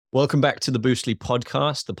Welcome back to the Boostly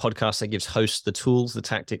podcast, the podcast that gives hosts the tools, the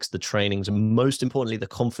tactics, the trainings, and most importantly, the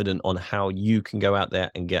confidence on how you can go out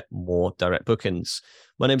there and get more direct bookings.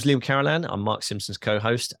 My name is Liam Carolan. I'm Mark Simpson's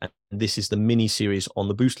co-host, and this is the mini series on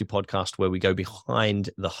the Boostly podcast where we go behind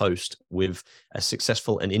the host with a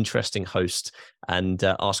successful and interesting host and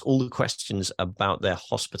ask all the questions about their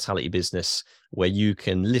hospitality business, where you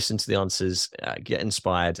can listen to the answers, get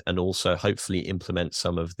inspired, and also hopefully implement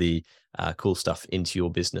some of the cool stuff into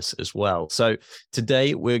your business as well. So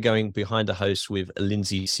today we're going behind the host with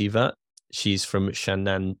Lindsay Sievert. She's from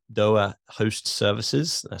Shenandoah Host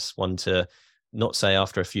Services. That's one to not say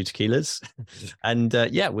after a few tequilas. And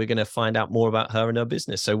we're going to find out more about her and her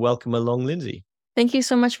business. So welcome along, Lindsay. Thank you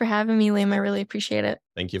so much for having me, Liam. I really appreciate it.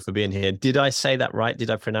 Thank you for being here. Did I say that right? Did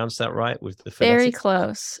I pronounce that right with the Very phonetics?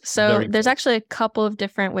 close. So there's actually a couple of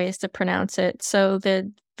different ways to pronounce it. So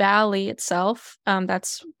the valley itself,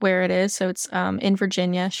 that's where it is. So it's in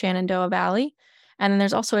Virginia, Shenandoah Valley. And then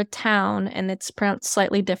there's also a town, and it's pronounced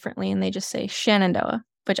slightly differently, and they just say Shenandoah,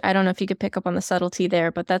 which I don't know if you could pick up on the subtlety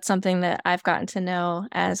there, but that's something that I've gotten to know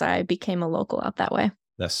as I became a local out that way.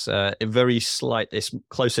 That's a very slight, it's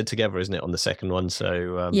closer together, isn't it, on the second one?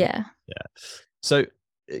 So Yeah. So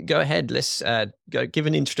go ahead. Let's go give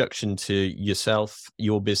an introduction to yourself,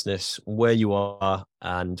 your business, where you are,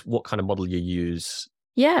 and what kind of model you use.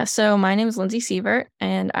 Yeah, so my name is Lindsay Sievert,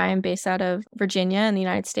 and I am based out of Virginia in the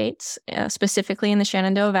United States, specifically in the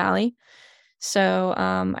Shenandoah Valley. So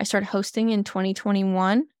I started hosting in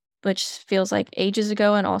 2021, which feels like ages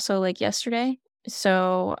ago and also like yesterday.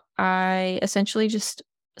 So I essentially just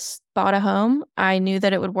bought a home. I knew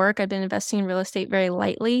that it would work. I'd been investing in real estate very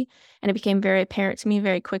lightly, and it became very apparent to me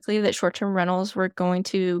very quickly that short-term rentals were going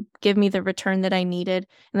to give me the return that I needed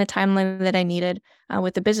and the timeline that I needed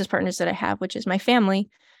with the business partners that I have, which is my family,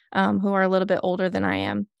 who are a little bit older than I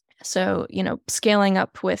am. So, scaling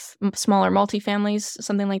up with smaller multifamilies,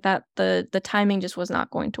 something like that, the timing just was not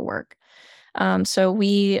going to work. So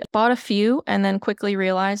we bought a few and then quickly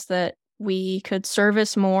realized that we could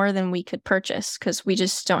service more than we could purchase because we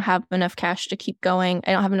just don't have enough cash to keep going.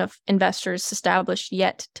 I don't have enough investors established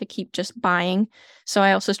yet to keep just buying. So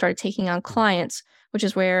I also started taking on clients, which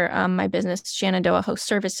is where my business, Shenandoah Host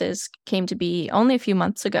Services, came to be only a few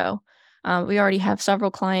months ago. We already have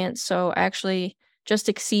several clients, so I actually just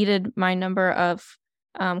exceeded my number of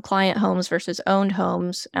client homes versus owned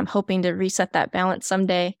homes. I'm hoping to reset that balance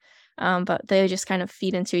someday, but they just kind of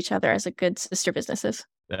feed into each other as a good sister businesses.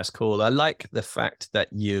 That's cool. I like the fact that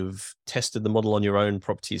you've tested the model on your own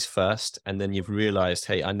properties first, and then you've realized,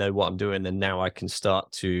 hey, I know what I'm doing, and now I can start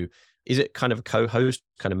to, is it kind of a co-host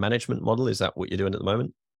kind of management model? Is that what you're doing at the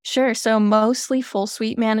moment? Sure. So mostly full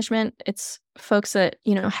suite management. It's folks that,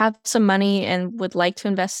 have some money and would like to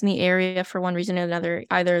invest in the area for one reason or another,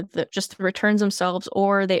 either just the returns themselves,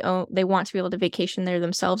 or they want to be able to vacation there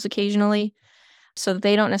themselves occasionally. So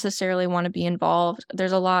they don't necessarily want to be involved.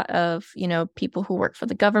 There's a lot of, people who work for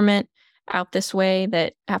the government out this way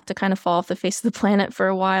that have to kind of fall off the face of the planet for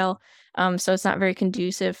a while. So it's not very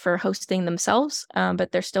conducive for hosting themselves,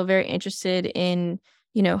 but they're still very interested in,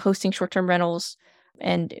 hosting short-term rentals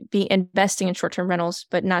and be investing in short-term rentals,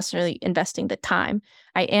 but not necessarily investing the time.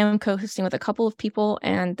 I am co-hosting with a couple of people,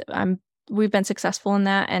 and we've been successful in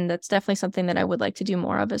that, and that's definitely something that I would like to do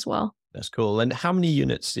more of as well. That's cool. And how many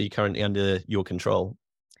units are you currently under your control?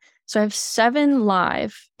 So I have 7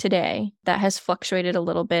 live today. That has fluctuated a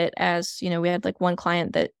little bit as, we had like one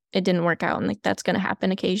client that it didn't work out, and like that's going to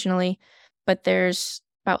happen occasionally. But there's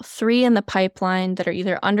about 3 in the pipeline that are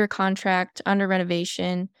either under contract, under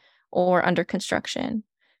renovation, or under construction.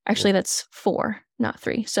 Actually, that's 4, not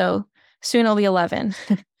 3. So soon it'll be 11.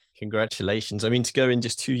 Congratulations. I mean, to go in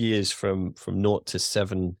just 2 years from 0 to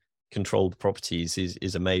 7 controlled properties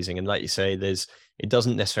is amazing. And like you say, it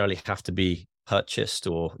doesn't necessarily have to be purchased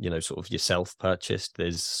or, sort of yourself purchased.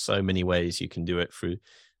 There's so many ways you can do it through,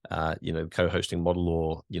 co-hosting model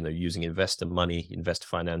or, using investor money, investor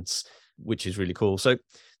finance, which is really cool. So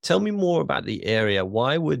tell me more about the area.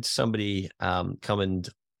 Why would somebody come and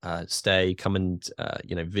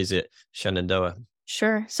visit Shenandoah?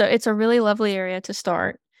 Sure. So it's a really lovely area to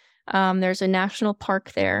start. There's a national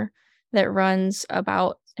park there that runs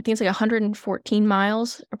about, I think it's like 114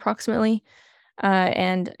 miles approximately.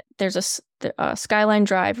 And there's a Skyline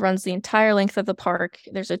Drive runs the entire length of the park.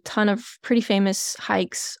 There's a ton of pretty famous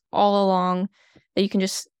hikes all along that you can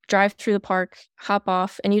just drive through the park, hop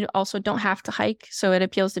off, and you also don't have to hike. So it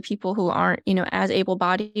appeals to people who aren't, as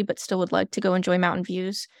able-bodied, but still would like to go enjoy mountain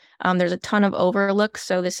views. There's a ton of overlooks.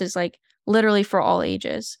 So this is like literally for all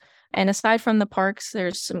ages. And aside from the parks,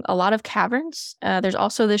 there's a lot of caverns. There's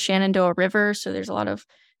also the Shenandoah River. So there's a lot of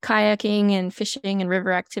kayaking and fishing and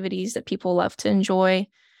river activities that people love to enjoy.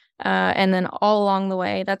 And then all along the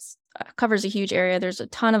way, that's covers a huge area. There's a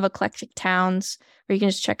ton of eclectic towns where you can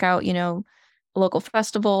just check out, local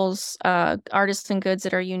festivals, artisan goods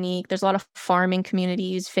that are unique. There's a lot of farming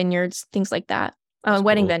communities, vineyards, things like that. That's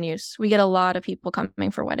Wedding cool. venues. We get a lot of people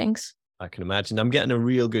coming for weddings. I can imagine. I'm getting a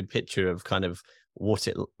real good picture of kind of what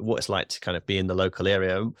it's like to kind of be in the local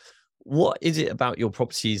area. What is it about your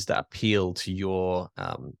properties that appeal to your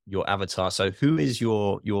avatar? So who is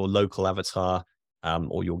your local avatar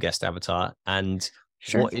or your guest avatar, and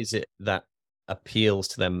Sure. what is it that appeals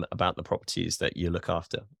to them about the properties that you look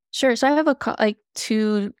after? Sure. So I have like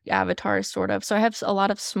two avatars, sort of. So I have a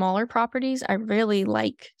lot of smaller properties. I really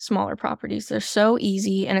like smaller properties. They're so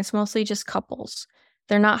easy, and it's mostly just couples.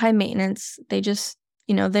 They're not high maintenance. They just,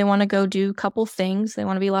 they want to go do couple things. They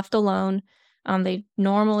want to be left alone. They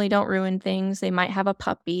normally don't ruin things. They might have a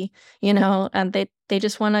puppy, and they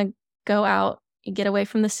just want to go out, get away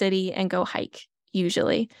from the city, and go hike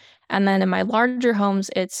usually. And then in my larger homes,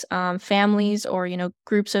 it's families or,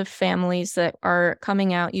 groups of families that are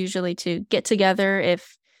coming out usually to get together.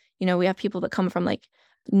 If, we have people that come from like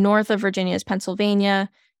north of Virginia is Pennsylvania.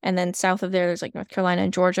 And then south of there's like North Carolina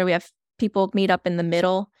and Georgia. We have people meet up in the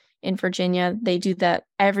middle in Virginia. They do that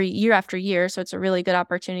every year after year. So it's a really good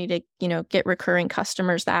opportunity to, get recurring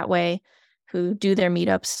customers that way who do their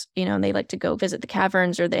meetups, and they like to go visit the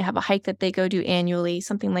caverns, or they have a hike that they go do annually,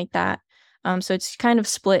 something like that. So it's kind of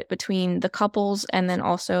split between the couples and then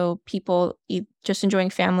also people just enjoying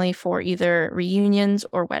family for either reunions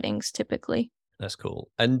or weddings, typically. That's cool.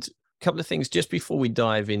 And a couple of things just before we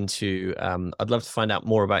dive into, I'd love to find out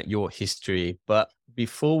more about your history. But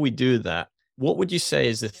before we do that, what would you say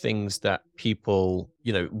is the things that people,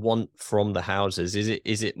 want from the houses?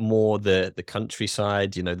 Is it more the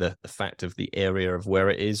countryside, the fact of the area of where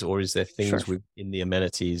it is, or is there Sure. things within the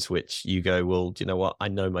amenities which you go, well, do you know what? I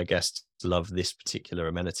know my guests love this particular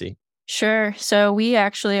amenity. Sure. So we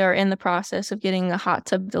actually are in the process of getting a hot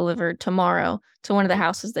tub delivered tomorrow to one of the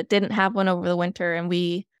houses that didn't have one over the winter. And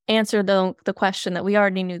we answered the question that we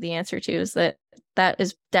already knew the answer to, is that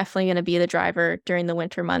is definitely going to be the driver during the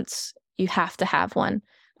winter months. You have to have one.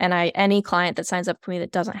 And any client that signs up for me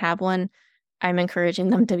that doesn't have one, I'm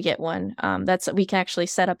encouraging them to get one. We can actually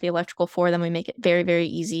set up the electrical for them. We make it very, very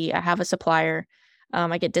easy. I have a supplier.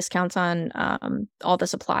 I get discounts on all the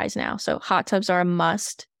supplies now. So hot tubs are a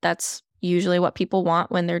must. That's usually what people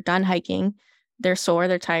want when they're done hiking. They're sore,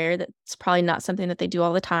 they're tired. That's probably not something that they do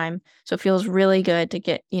all the time. So it feels really good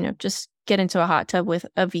to just get into a hot tub with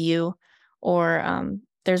a view. Or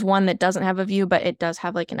there's one that doesn't have a view, but it does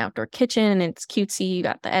have like an outdoor kitchen and it's cutesy. You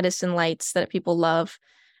got the Edison lights that people love.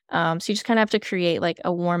 So you just kind of have to create like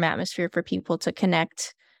a warm atmosphere for people to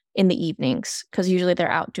connect in the evenings, because usually they're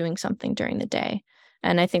out doing something during the day.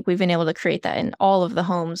 And I think we've been able to create that in all of the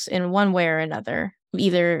homes in one way or another,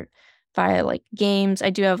 either via like games.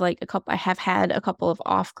 I have had a couple of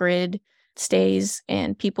off-grid stays,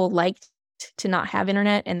 and people liked to not have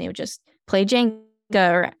internet and they would just play Jenga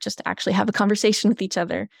or just actually have a conversation with each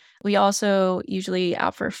other. We also usually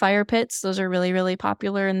offer fire pits. Those are really, really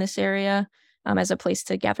popular in this area, as a place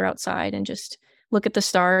to gather outside and just look at the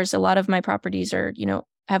stars. A lot of my properties are,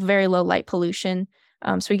 have very low light pollution.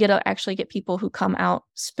 So we get to actually get people who come out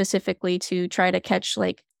specifically to try to catch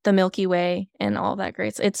like the Milky Way and all that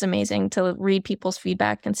great. It's amazing to read people's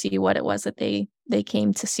feedback and see what it was that they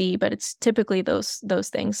came to see. But it's typically those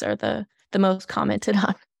things are the most commented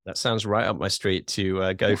on. That sounds right up my street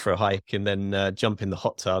to go for a hike and then jump in the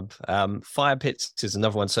hot tub. Fire pits is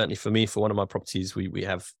another one, certainly for me. For one of my properties, we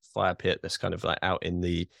have fire pit that's kind of like out in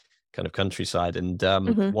the kind of countryside. And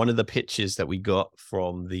one of the pictures that we got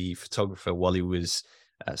from the photographer while he was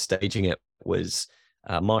staging it was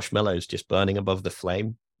marshmallows just burning above the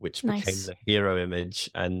flame, which became Nice. the hero image.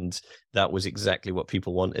 And that was exactly what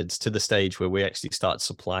people wanted, to the stage where we actually started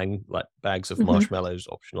supplying like bags of marshmallows,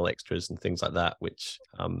 optional extras and things like that, which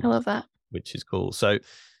I love that. which is cool. So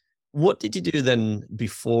what did you do then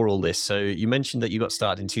before all this? So you mentioned that you got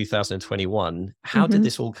started in 2021. How did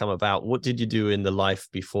this all come about? What did you do in the life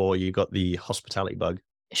before you got the hospitality bug?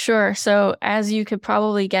 Sure. So as you could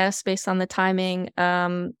probably guess based on the timing,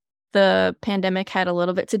 the pandemic had a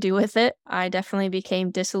little bit to do with it. I definitely became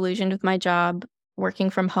disillusioned with my job working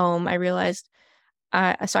from home. I realized,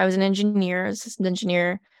 so I was an engineer, assistant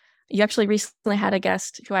engineer. You actually recently had a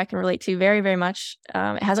guest who I can relate to very, very much.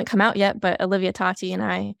 It hasn't come out yet, but Olivia Tati and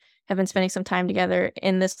I have been spending some time together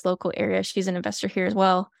in this local area. She's an investor here as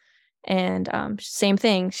well. And same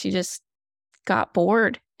thing, she just got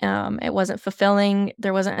bored. It wasn't fulfilling.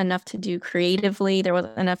 There wasn't enough to do creatively. There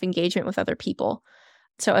wasn't enough engagement with other people.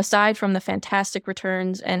 So aside from the fantastic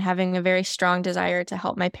returns and having a very strong desire to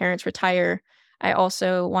help my parents retire, I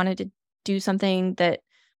also wanted to do something that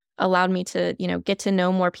allowed me to, get to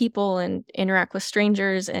know more people and interact with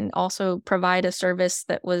strangers, and also provide a service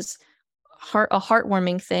that was a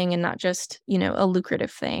heartwarming thing and not just, a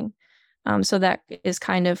lucrative thing. So that is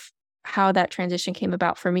kind of how that transition came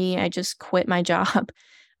about for me. I just quit my job.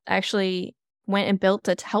 I actually went and built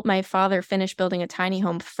to help my father finish building a tiny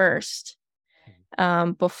home first,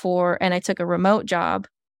 before, and I took a remote job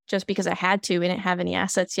just because I had to. We didn't have any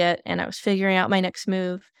assets yet, and I was figuring out my next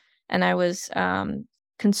move, and I was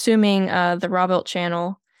consuming the Robuilt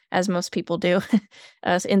channel, as most people do,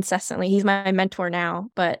 incessantly. He's my mentor now,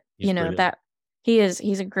 but He's brilliant. that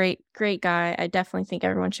he's a great guy. I definitely think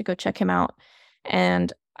everyone should go check him out.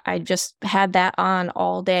 And I just had that on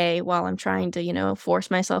all day while I'm trying to,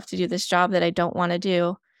 force myself to do this job that I don't want to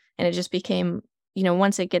do. And it just became,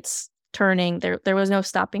 once it gets turning, there was no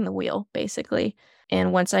stopping the wheel, basically.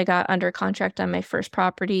 And once I got under contract on my first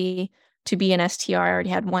property to be an STR, I already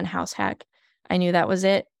had one house hack. I knew that was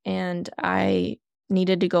it. And I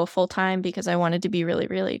needed to go full time because I wanted to be really,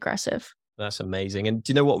 really aggressive. That's amazing. And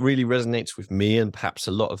do you know what really resonates with me and perhaps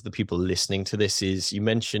a lot of the people listening to this is you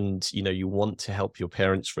mentioned, you want to help your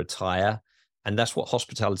parents retire. And that's what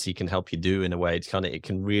hospitality can help you do in a way. It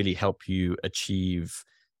can really help you achieve,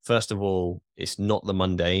 first of all, it's not the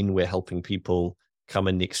mundane. We're helping people come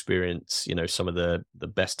and experience, some of the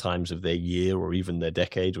best times of their year or even their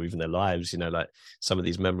decade or even their lives, like some of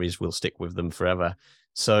these memories will stick with them forever.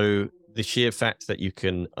 So the sheer fact that you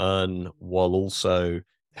can earn while also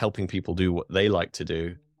helping people do what they like to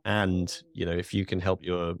do, and if you can help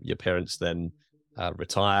your parents then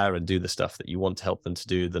retire and do the stuff that you want to help them to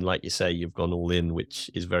do, then like you say, you've gone all in, which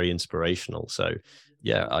is very inspirational. So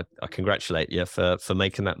yeah, I congratulate you for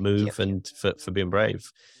making that move and for being brave.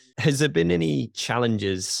 Has there been any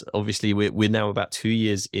challenges? Obviously we're now about 2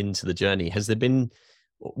 years into the journey. Has there been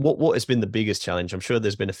what has been the biggest challenge? I'm sure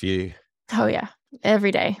there's been a few. Oh yeah,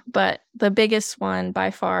 every day. But the biggest one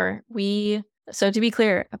by far, so to be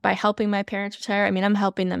clear, by helping my parents retire, I mean, I'm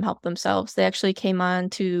helping them help themselves. They actually came on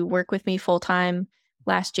to work with me full time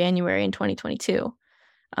last January in 2022.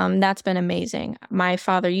 That's been amazing. My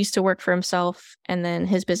father used to work for himself, and then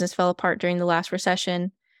his business fell apart during the last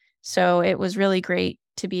recession. So it was really great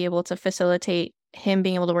to be able to facilitate him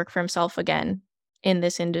being able to work for himself again in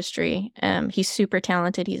this industry. He's super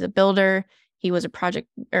talented. He's a builder. He was a project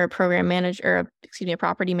or a program manager, a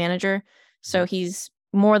property manager. So he's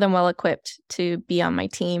more than well equipped to be on my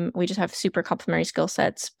team. We just have super complementary skill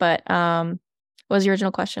sets. But what was the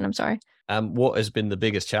original question? I'm sorry. What has been the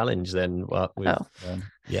biggest challenge then?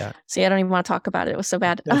 Yeah. See, I don't even want to talk about it. It was so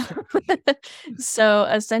bad. So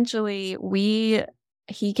essentially,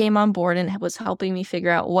 he came on board and was helping me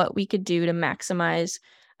figure out what we could do to maximize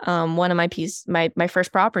one of my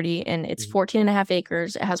first property. And it's 14 and a half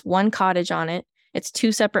acres. It has one cottage on it. It's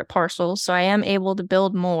 2 separate parcels. So I am able to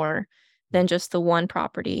build more than just the one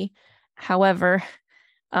property. However,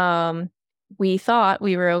 we thought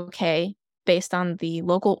we were okay based on the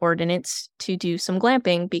local ordinance to do some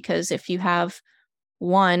glamping, because if you have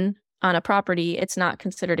one on a property, it's not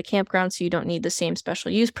considered a campground, so you don't need the same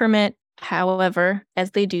special use permit. However,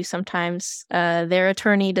 as they do sometimes, their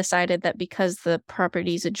attorney decided that because the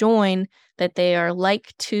properties adjoin, that they are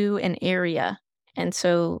like to an area. And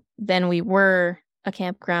so then we were a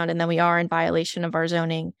campground, and then we are in violation of our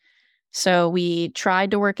zoning. So we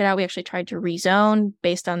tried to work it out. We actually tried to rezone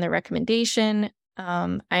based on their recommendation.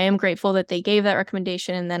 I am grateful that they gave that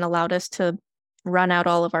recommendation and then allowed us to run out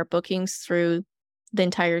all of our bookings through the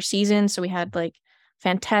entire season. So we had like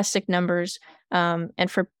fantastic numbers.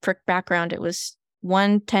 And for background, it was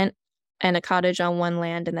 1 tent and a cottage on one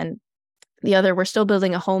land. And then the other, we're still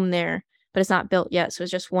building a home there, but it's not built yet. So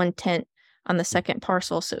it's just 1 tent on the second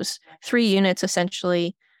parcel. So it was 3 units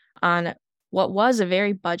essentially on what was a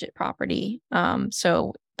very budget property.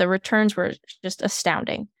 So the returns were just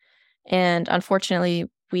astounding. And unfortunately,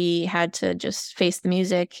 we had to just face the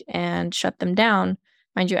music and shut them down.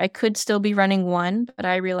 Mind you, I could still be running one, but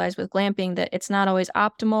I realized with glamping that it's not always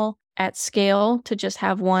optimal at scale to just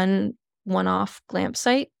have one-off glamp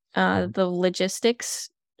site. The logistics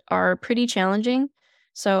are pretty challenging.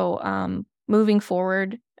 So moving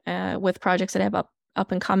forward with projects that I have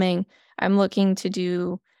up and coming, I'm looking to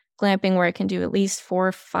do glamping where I can do at least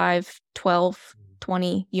 4, 5, 12,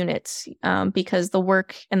 20 units, because the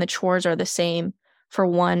work and the chores are the same for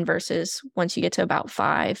one versus once you get to about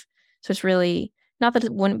 5. So it's really not that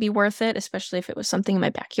it wouldn't be worth it, especially if it was something in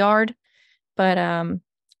my backyard. But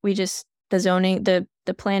the zoning, the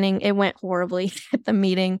planning, it went horribly at the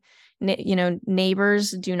meeting.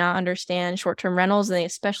 Neighbors do not understand short-term rentals, and they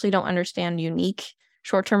especially don't understand unique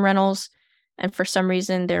short-term rentals. And for some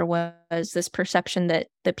reason, there was this perception that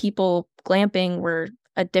the people glamping were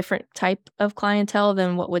a different type of clientele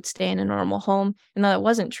than what would stay in a normal home. And though that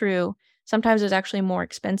wasn't true, sometimes it was actually more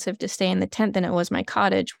expensive to stay in the tent than it was my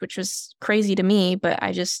cottage, which was crazy to me, but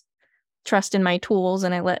I just trust in my tools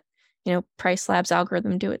and I let, PriceLab's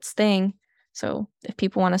algorithm do its thing. So if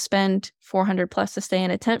people want to spend $400 plus to stay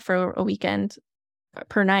in a tent for a weekend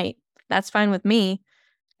per night, that's fine with me.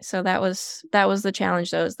 So that was the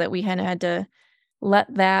challenge, though, is that we had to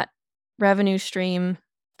let that revenue stream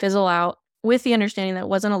fizzle out with the understanding that it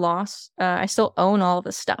wasn't a loss. I still own all of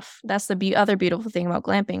the stuff. That's the other beautiful thing about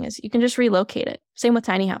glamping is you can just relocate it. Same with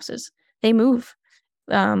tiny houses. They move.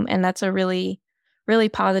 And that's a really, really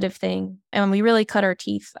positive thing. And we really cut our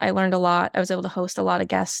teeth. I learned a lot. I was able to host a lot of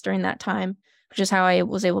guests during that time, which is how I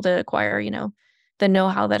was able to acquire, the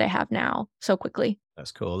know-how that I have now so quickly.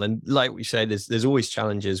 That's cool. And like we say, there's always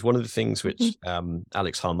challenges. One of the things which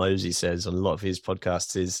Alex Hormozi says on a lot of his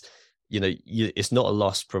podcasts is, it's not a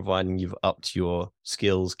loss providing you've upped your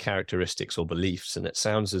skills, characteristics, or beliefs. And it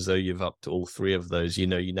sounds as though you've upped all three of those. You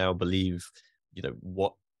now believe,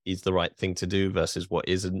 what is the right thing to do versus what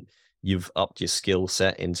isn't. You've upped your skill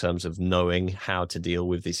set in terms of knowing how to deal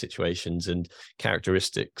with these situations, and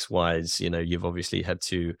characteristics wise, you've obviously had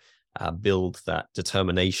to build that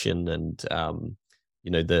determination and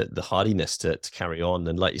the hardiness to carry on.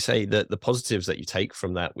 And like you say, the positives that you take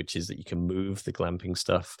from that, which is that you can move the glamping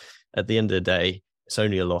stuff. At the end of the day, it's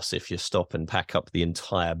only a loss if you stop and pack up the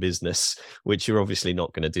entire business, which you're obviously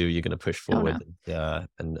not going to do. You're going to push forward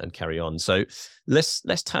and carry on. So let's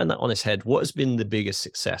turn that on its head. What has been the biggest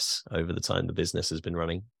success over the time the business has been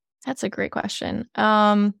running? That's a great question.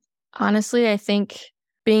 Honestly, I think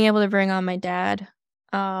being able to bring on my dad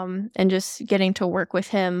and just getting to work with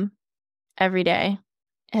him every day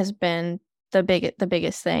has been the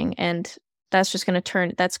biggest thing. And that's just going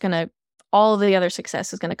to all of the other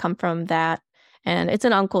success is going to come from that. And it's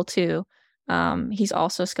an uncle too. He's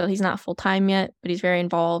also skilled. He's not full-time yet, but he's very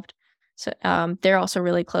involved. So they're also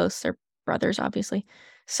really close. They're brothers, obviously.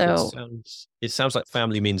 So it sounds like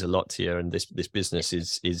family means a lot to you, and this business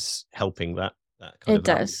is helping that kind of value. It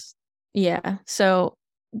does. Yeah. So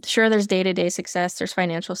sure, there's day-to-day success, there's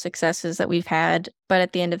financial successes that we've had, but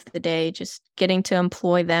at the end of the day, just getting to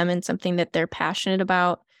employ them in something that they're passionate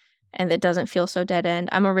about and that doesn't feel so dead end.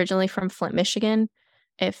 I'm originally from Flint, Michigan.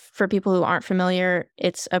 For people who aren't familiar,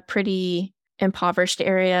 it's a pretty impoverished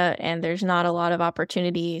area and there's not a lot of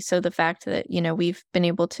opportunity. So the fact that, we've been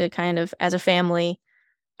able to kind of, as a family,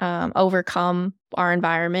 overcome our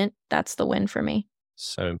environment, that's the win for me.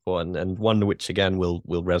 So important, and one which again will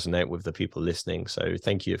resonate with the people listening. So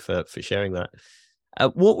thank you for sharing that.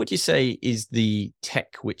 What would you say is the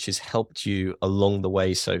tech which has helped you along the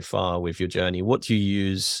way so far with your journey? What do you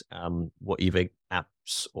use? What either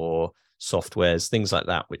apps or softwares, things like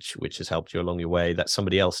that, which has helped you along your way that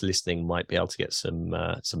somebody else listening might be able to get some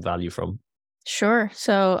value from? Sure.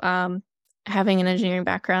 So having an engineering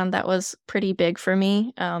background, that was pretty big for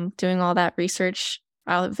me, doing all that research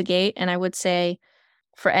out of the gate. And I would say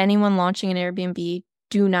for anyone launching an Airbnb,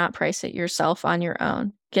 do not price it yourself on your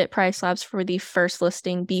own. Get PriceLabs for the first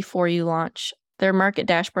listing before you launch. Their market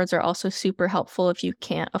dashboards are also super helpful if you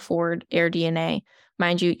can't afford AirDNA.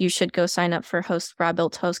 Mind you, you should go sign up for Rob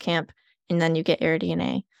Built's HostCamp, and then you get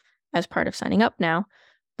AirDNA as part of signing up now.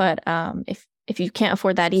 But if you can't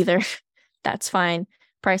afford that either, that's fine.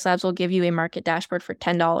 PriceLabs will give you a market dashboard for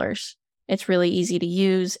 $10. It's really easy to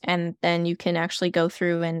use, and then you can actually go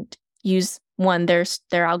through and use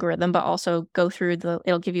their algorithm, but also go through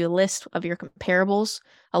it'll give you a list of your comparables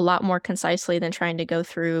a lot more concisely than trying to go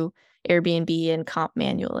through Airbnb and comp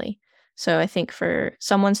manually. So I think for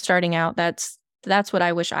someone starting out, that's what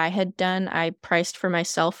I wish I had done. I priced for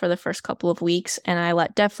myself for the first couple of weeks, and I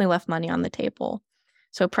definitely left money on the table.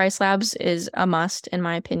 So PriceLabs is a must, in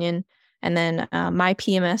my opinion. And then my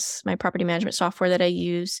PMS, my property management software that I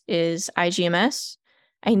use, is IGMS.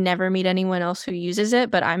 I never meet anyone else who uses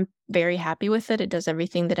it, but I'm very happy with it. It does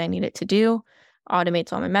everything that I need it to do,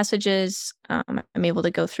 automates all my messages. I'm able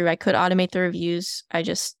to go through. I could automate the reviews. I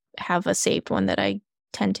just have a saved one that I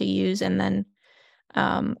tend to use. And then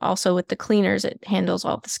also with the cleaners, it handles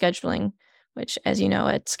all the scheduling, which, as you know,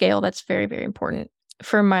 at scale, that's very, very important.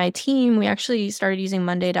 For my team, we actually started using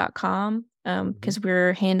Monday.com because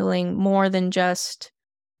we're handling more than just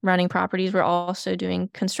running properties. We're also doing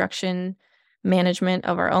construction management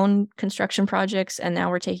of our own construction projects. And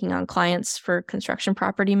now we're taking on clients for construction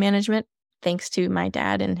property management, thanks to my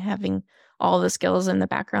dad and having all the skills and the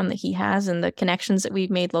background that he has and the connections that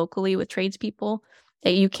we've made locally with tradespeople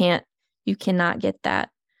that you can't You cannot get that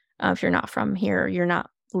if you're not from here. You're not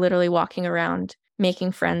literally walking around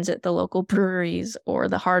making friends at the local breweries or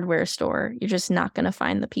the hardware store. You're just not going to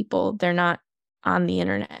find the people. They're not on the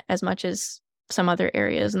internet as much as some other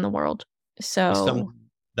areas in the world. So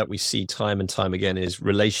that we see time and time again is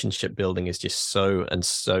relationship building is just so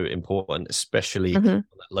important, especially on that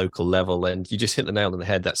local level. And you just hit the nail on the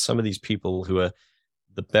head that some of these people who are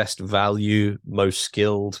the best value, most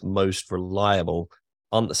skilled, most reliable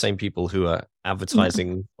aren't the same people who are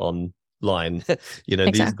advertising online.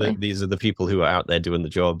 Exactly. These are the people who are out there doing the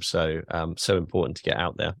job. So so important to get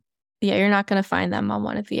out there. Yeah, you're not going to find them on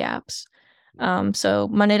one of the apps. So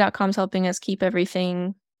Monday.com is helping us keep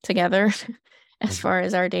everything together as far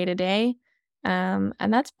as our day-to-day. And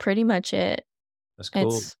that's pretty much it. That's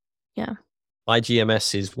cool. Yeah.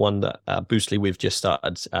 IGMS is one that Boostly we've just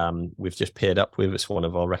started. We've just paired up with. It's one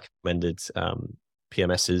of our recommended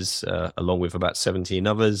PMSs, along with about 17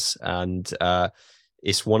 others. And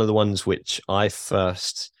it's one of the ones which I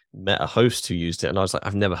first met a host who used it. And I was like,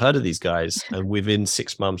 I've never heard of these guys. And within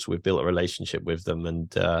 6 months, we've built a relationship with them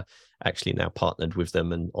and actually now partnered with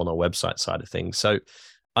them and on our website side of things. So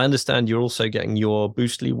I understand you're also getting your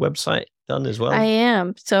Boostly website done as well. I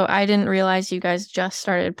am. So I didn't realize you guys just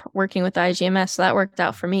started working with IGMS. So that worked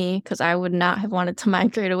out for me because I would not have wanted to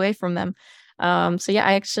migrate away from them. So yeah,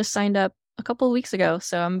 I just signed up a couple of weeks ago.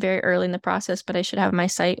 So I'm very early in the process, but I should have my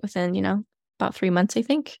site within, about 3 months, I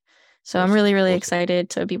think. So I'm really, really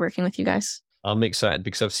excited to be working with you guys. I'm excited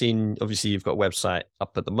because I've seen, obviously, you've got a website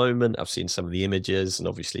up at the moment. I've seen some of the images and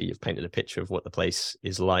obviously you've painted a picture of what the place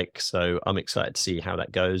is like. So I'm excited to see how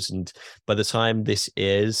that goes. And by the time this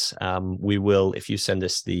is, we will, if you send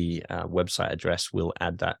us the website address, we'll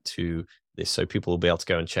add that to this. So people will be able to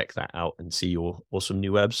go and check that out and see your awesome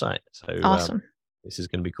new website. So awesome. This is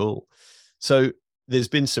going to be cool. So there's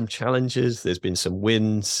been some challenges. There's been some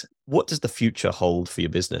wins. What does the future hold for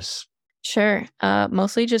your business? Sure.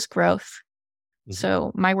 Mostly just growth.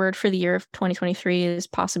 So my word for the year of 2023 is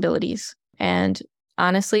possibilities. And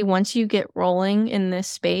honestly, once you get rolling in this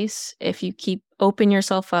space, if you open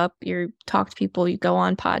yourself up, you talk to people, you go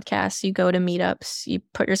on podcasts, you go to meetups, you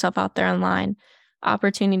put yourself out there online,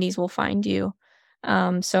 opportunities will find you.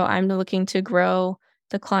 So I'm looking to grow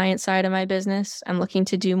the client side of my business. I'm looking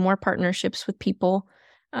to do more partnerships with people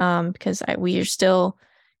because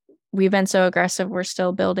we've been so aggressive. We're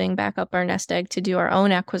still building back up our nest egg to do our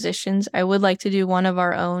own acquisitions. I would like to do one of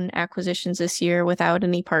our own acquisitions this year without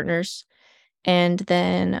any partners. And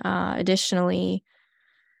then additionally,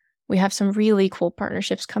 we have some really cool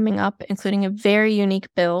partnerships coming up, including a very unique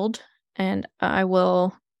build. And I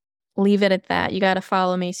will leave it at that. You got to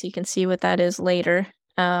follow me so you can see what that is later.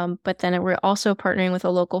 But then we're also partnering with a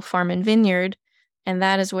local farm and vineyard. And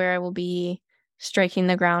that is where I will be striking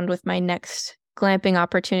the ground with my next glamping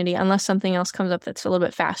opportunity, unless something else comes up that's a little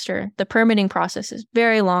bit faster. The permitting process is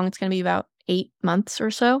very long. It's going to be about 8 months or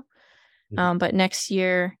so. But next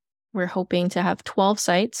year, we're hoping to have 12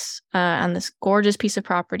 sites on this gorgeous piece of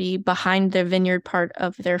property behind the vineyard part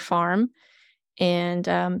of their farm. And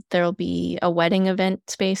there'll be a wedding event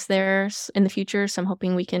space there in the future. So I'm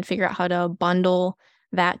hoping we can figure out how to bundle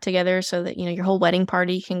that together so that, your whole wedding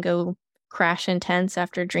party can go crash in tents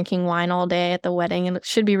after drinking wine all day at the wedding. And it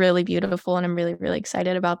should be really beautiful. And I'm really, really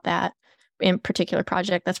excited about that in particular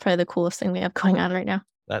project. That's probably the coolest thing we have going on right now.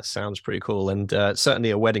 That sounds pretty cool. And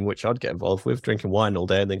certainly a wedding, which I'd get involved with, drinking wine all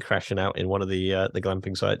day and then crashing out in one of the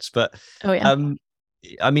glamping sites. But oh, yeah.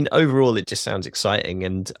 I mean, overall, it just sounds exciting.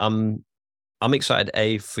 And I'm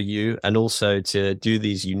excited, for you and also to do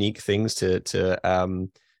these unique things to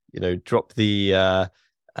drop the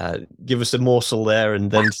give us a morsel there and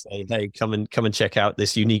then say, hey, come and check out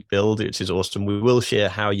this unique build, which is awesome. We will share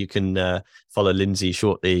how you can follow Lindsay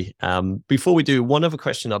shortly. Before we do, one other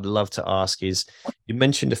question I'd love to ask is, you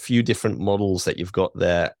mentioned a few different models that you've got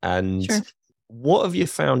there, and sure. What have you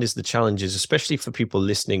found is the challenges, especially for people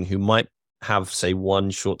listening who might have, say, one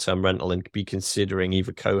short-term rental and be considering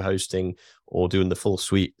either co-hosting or doing the full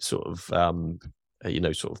suite sort of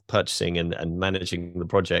purchasing and managing the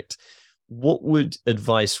project? What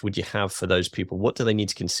advice would you have for those people? What do they need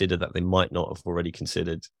to consider that they might not have already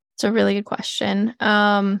considered? It's a really good question.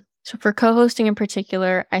 So for co-hosting in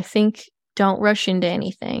particular, I think don't rush into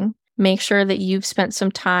anything. Make sure that you've spent some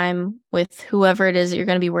time with whoever it is that you're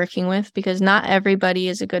going to be working with, because not everybody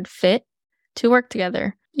is a good fit to work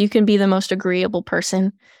together. You can be the most agreeable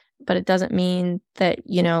person, but it doesn't mean that,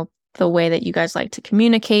 the way that you guys like to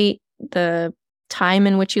communicate, the time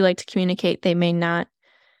in which you like to communicate, they may not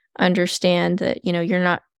understand that, you're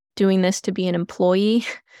not doing this to be an employee,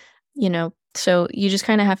 so you just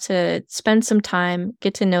kind of have to spend some time,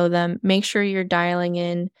 get to know them, make sure you're dialing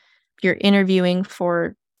in, you're interviewing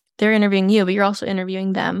for, they're interviewing you, but you're also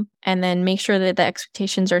interviewing them. And then make sure that the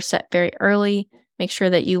expectations are set very early. Make sure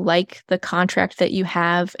that you like the contract that you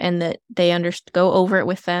have and that they go over it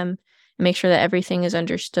with them. And make sure that everything is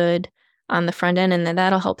understood on the front end. And then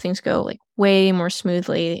that'll help things go like way more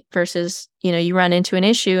smoothly versus, you run into an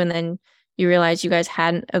issue and then you realize you guys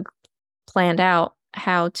hadn't planned out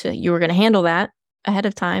how you were going to handle that ahead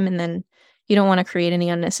of time. And then you don't want to create any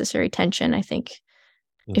unnecessary tension. I think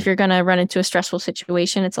if you're going to run into a stressful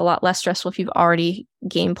situation, it's a lot less stressful if you've already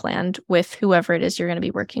game planned with whoever it is you're going to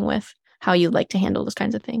be working with, how you'd like to handle those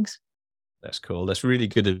kinds of things. That's cool. That's really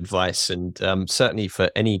good advice. And certainly for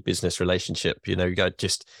any business relationship, you got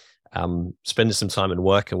just spending some time and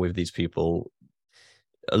working with these people.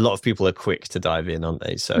 A lot of people are quick to dive in, aren't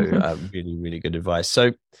they? So really, really good advice.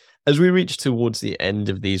 So as we reach towards the end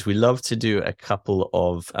of these, we love to do a couple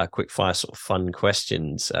of quick fire sort of fun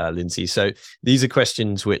questions, Lindsay. So these are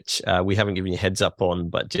questions which we haven't given you heads up on,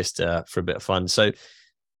 but just for a bit of fun. So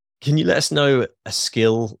can you let us know a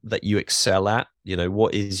skill that you excel at?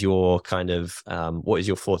 What is your what is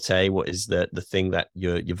your forte? What is the thing that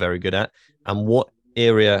you're very good at? And what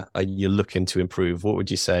area are you looking to improve? What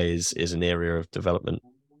would you say is an area of development?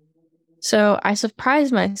 So I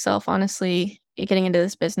surprised myself, honestly, getting into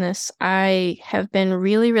this business. I have been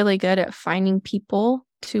really, really good at finding people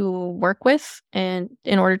to work with and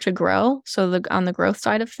in order to grow. So on the growth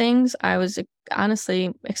side of things, I was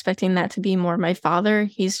honestly expecting that to be more my father.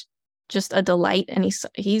 He's just a delight and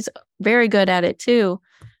he's very good at it too.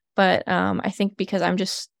 But I think because I'm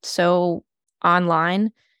just so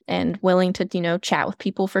online and willing to, chat with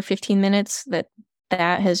people for 15 minutes,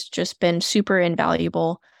 that has just been super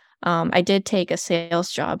invaluable. I did take a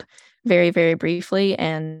sales job very, very briefly,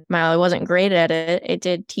 and while I wasn't great at it, it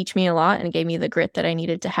did teach me a lot and gave me the grit that I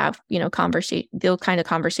needed to have, those kind of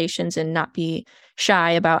conversations and not be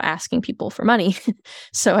shy about asking people for money.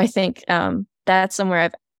 So I think that's somewhere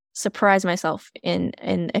I've surprised myself in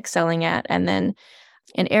excelling at. And then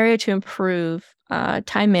an area to improve,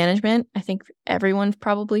 time management. I think everyone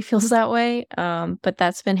probably feels that way, but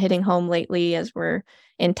that's been hitting home lately as we're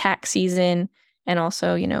in tax season. And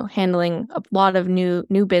also, handling a lot of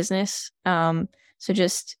new business. So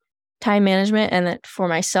just time management, and that for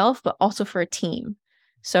myself, but also for a team.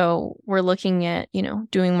 So we're looking at,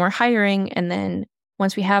 doing more hiring. And then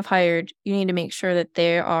once we have hired, you need to make sure that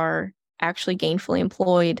they are actually gainfully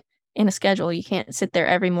employed in a schedule. You can't sit there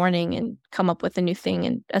every morning and come up with a new thing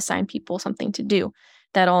and assign people something to do.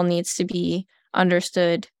 That all needs to be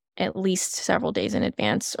understood at least several days in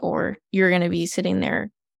advance, or you're going to be sitting there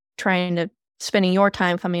spending your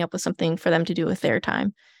time coming up with something for them to do with their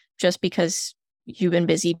time just because you've been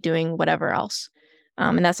busy doing whatever else.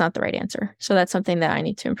 And that's not the right answer. So that's something that I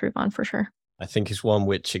need to improve on for sure. I think it's one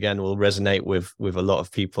which, again, will resonate with a lot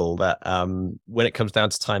of people that when it comes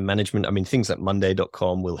down to time management, I mean, things like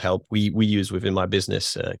Monday.com will help. We use within my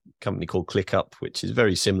business a company called ClickUp, which is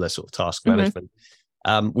very similar sort of task management.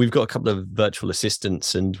 We've got a couple of virtual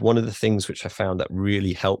assistants. And one of the things which I found that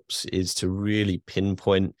really helps is to really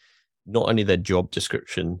pinpoint not only their job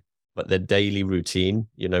description, but their daily routine.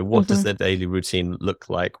 What does their daily routine look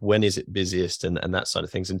like? When is it busiest? And that side of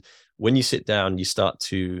things. And when you sit down, you start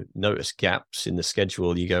to notice gaps in the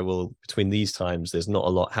schedule. You go, well, between these times, there's not a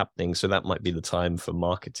lot happening. So that might be the time for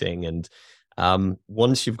marketing. And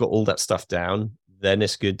once you've got all that stuff down, then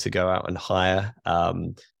it's good to go out and hire.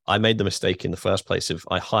 I made the mistake in the first place of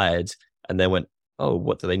I hired and then went, oh,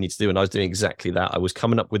 what do they need to do? And I was doing exactly that. I was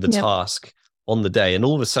coming up with the task on the day. And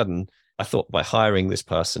all of a sudden, I thought by hiring this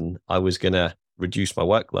person, I was going to reduce my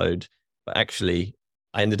workload. But actually,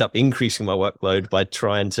 I ended up increasing my workload by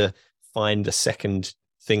trying to find a second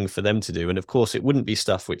thing for them to do. And of course, it wouldn't be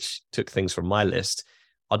stuff which took things from my list.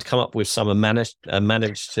 I'd come up with some managed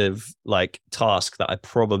task that I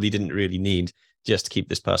probably didn't really need just to keep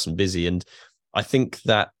this person busy. And I think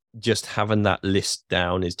that just having that list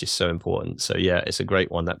down is just so important. So yeah, it's a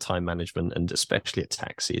great one, that time management, and especially at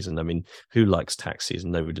tax season. I mean, who likes tax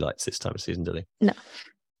season? Nobody likes this time of season, do they? No.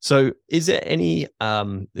 So is there any,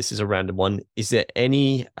 this is a random one, is there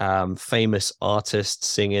any famous artists,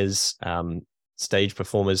 singers, stage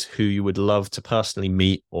performers who you would love to personally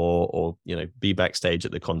meet or be backstage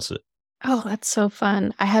at the concert? Oh, that's so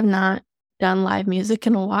fun. I have not done live music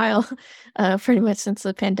in a while, pretty much since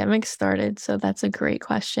the pandemic started. So that's a great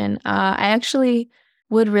question. I actually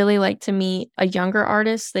would really like to meet a younger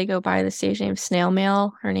artist. They go by the stage name Snail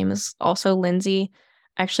Mail. Her name is also Lindsay.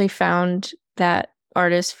 I actually found that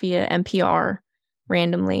artist via NPR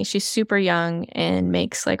randomly. She's super young and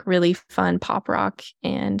makes like really fun pop rock.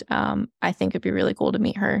 And I think it'd be really cool to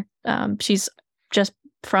meet her. She's just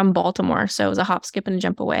from Baltimore, so it was a hop, skip, and a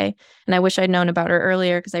jump away. And I wish I'd known about her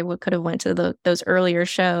earlier because I could have went to those earlier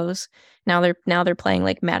shows. Now they're playing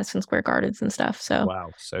like Madison Square Gardens and stuff. So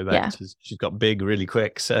wow, so yeah, she's got big really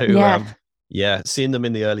quick. So yeah. yeah, seeing them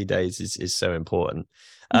in the early days is so important.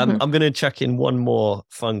 Mhm. I'm going to chuck in one more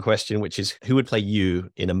fun question, which is, who would play you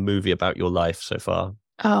in a movie about your life so far?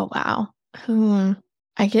 Oh wow.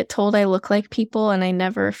 I get told I look like people, and I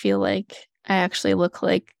never feel like I actually look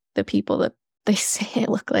like the people that they say I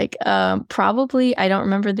look like. Probably I don't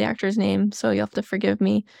remember the actor's name, so you'll have to forgive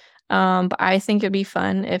me. But I think it'd be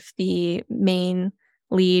fun if the main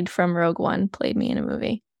lead from Rogue One played me in a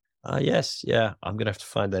movie. Yes, yeah, I'm going to have to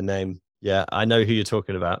find their name. Yeah, I know who you're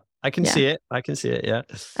talking about. I can Yeah. see it. I can see it. Yeah.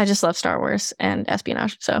 I just love Star Wars and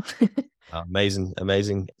espionage. So Amazing,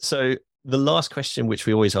 amazing. So the last question, which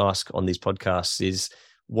we always ask on these podcasts, is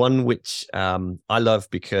one which I love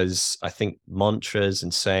because I think mantras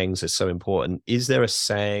and sayings are so important. Is there a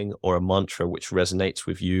saying or a mantra which resonates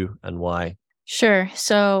with you, and why? sure.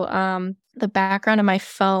 So the background of my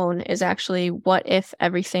phone is actually what if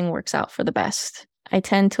everything works out for the best. I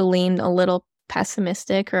tend to lean a little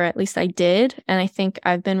pessimistic, or at least I did. And I think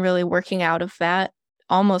I've been really working out of that,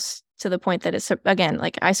 almost to the point that it's, again,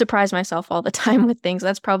 like I surprise myself all the time with things.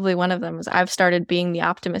 That's probably one of them, is I've started being the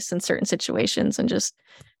optimist in certain situations and just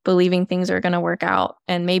believing things are going to work out.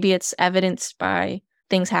 And maybe it's evidenced by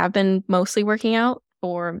things have been mostly working out,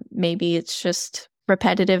 or maybe it's just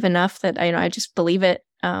repetitive enough that I just believe it.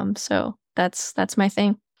 So that's my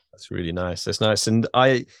thing. That's really nice. That's nice. And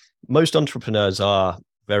most entrepreneurs are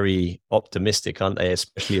very optimistic, aren't they?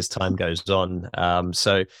 Especially as time goes on.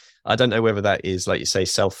 So I don't know whether that is, like you say,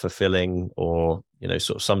 self-fulfilling, or,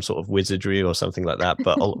 sort of some sort of wizardry or something like that.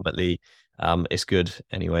 But ultimately, it's good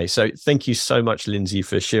anyway. So thank you so much, Lindsay,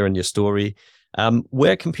 for sharing your story.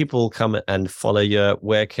 Where can people come and follow you?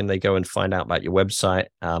 Where can they go and find out about your website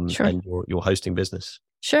Sure. and your hosting business?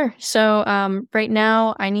 Sure. So right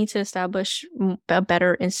now I need to establish a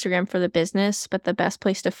better Instagram for the business, but the best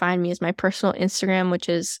place to find me is my personal Instagram, which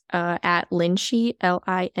is at Lindshee,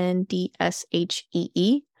 LINDSHEE.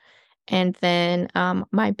 And then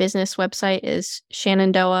my business website is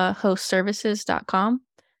shenandoahostservices.com.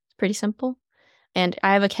 It's pretty simple. And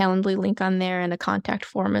I have a Calendly link on there and a contact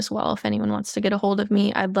form as well if anyone wants to get a hold of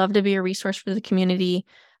me. I'd love to be a resource for the community.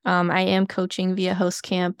 I am coaching via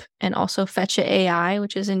HostCamp and also Fetcha AI,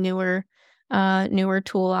 which is a newer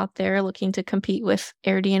tool out there looking to compete with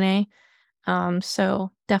AirDNA.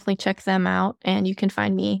 So definitely check them out, and you can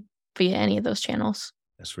find me via any of those channels.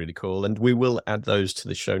 That's really cool. And we will add those to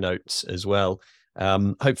the show notes as well.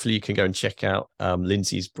 Hopefully you can go and check out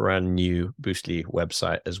Lindsay's brand new Boostly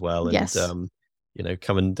website as well. And, Yes. come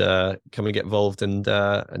and get involved and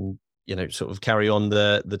sort of carry on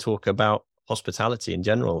the talk about hospitality in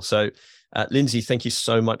general. So, Lindsay, thank you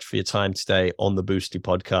so much for your time today on the Boostly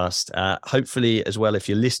podcast. Hopefully as well, if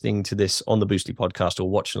you're listening to this on the Boostly podcast or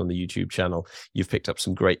watching on the YouTube channel, you've picked up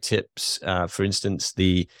some great tips. For instance,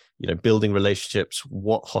 building relationships,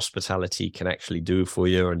 what hospitality can actually do for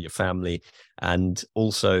you and your family. And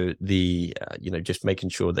also just making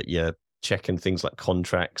sure that you're checking things like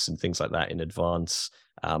contracts and things like that in advance,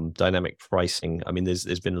 dynamic pricing. I mean,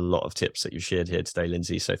 there's been a lot of tips that you've shared here today,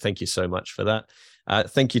 Lindsay. So thank you so much for that.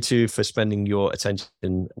 Thank you too for spending your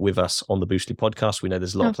attention with us on the Boostly podcast. We know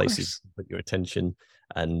there's a lot of places to put your attention,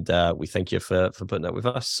 and we thank you for putting that with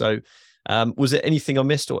us. So was there anything I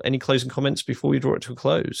missed, or any closing comments before we draw it to a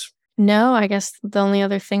close? No, I guess the only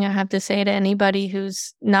other thing I have to say to anybody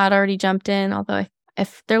who's not already jumped in, although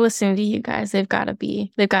if they're listening to you guys, they've got to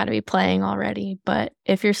be playing already. But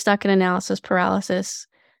if you're stuck in analysis paralysis,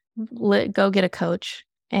 go get a coach,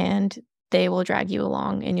 and they will drag you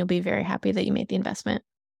along, and you'll be very happy that you made the investment.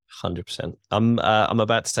 100%. I'm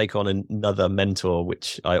about to take on another mentor,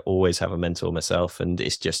 which I always have a mentor myself, and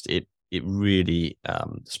it's just it really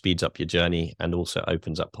speeds up your journey and also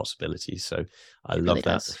opens up possibilities. So I love that.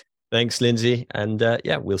 Does. Thanks, Lindsay, and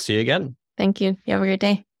we'll see you again. Thank you. You have a great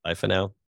day. Bye for now.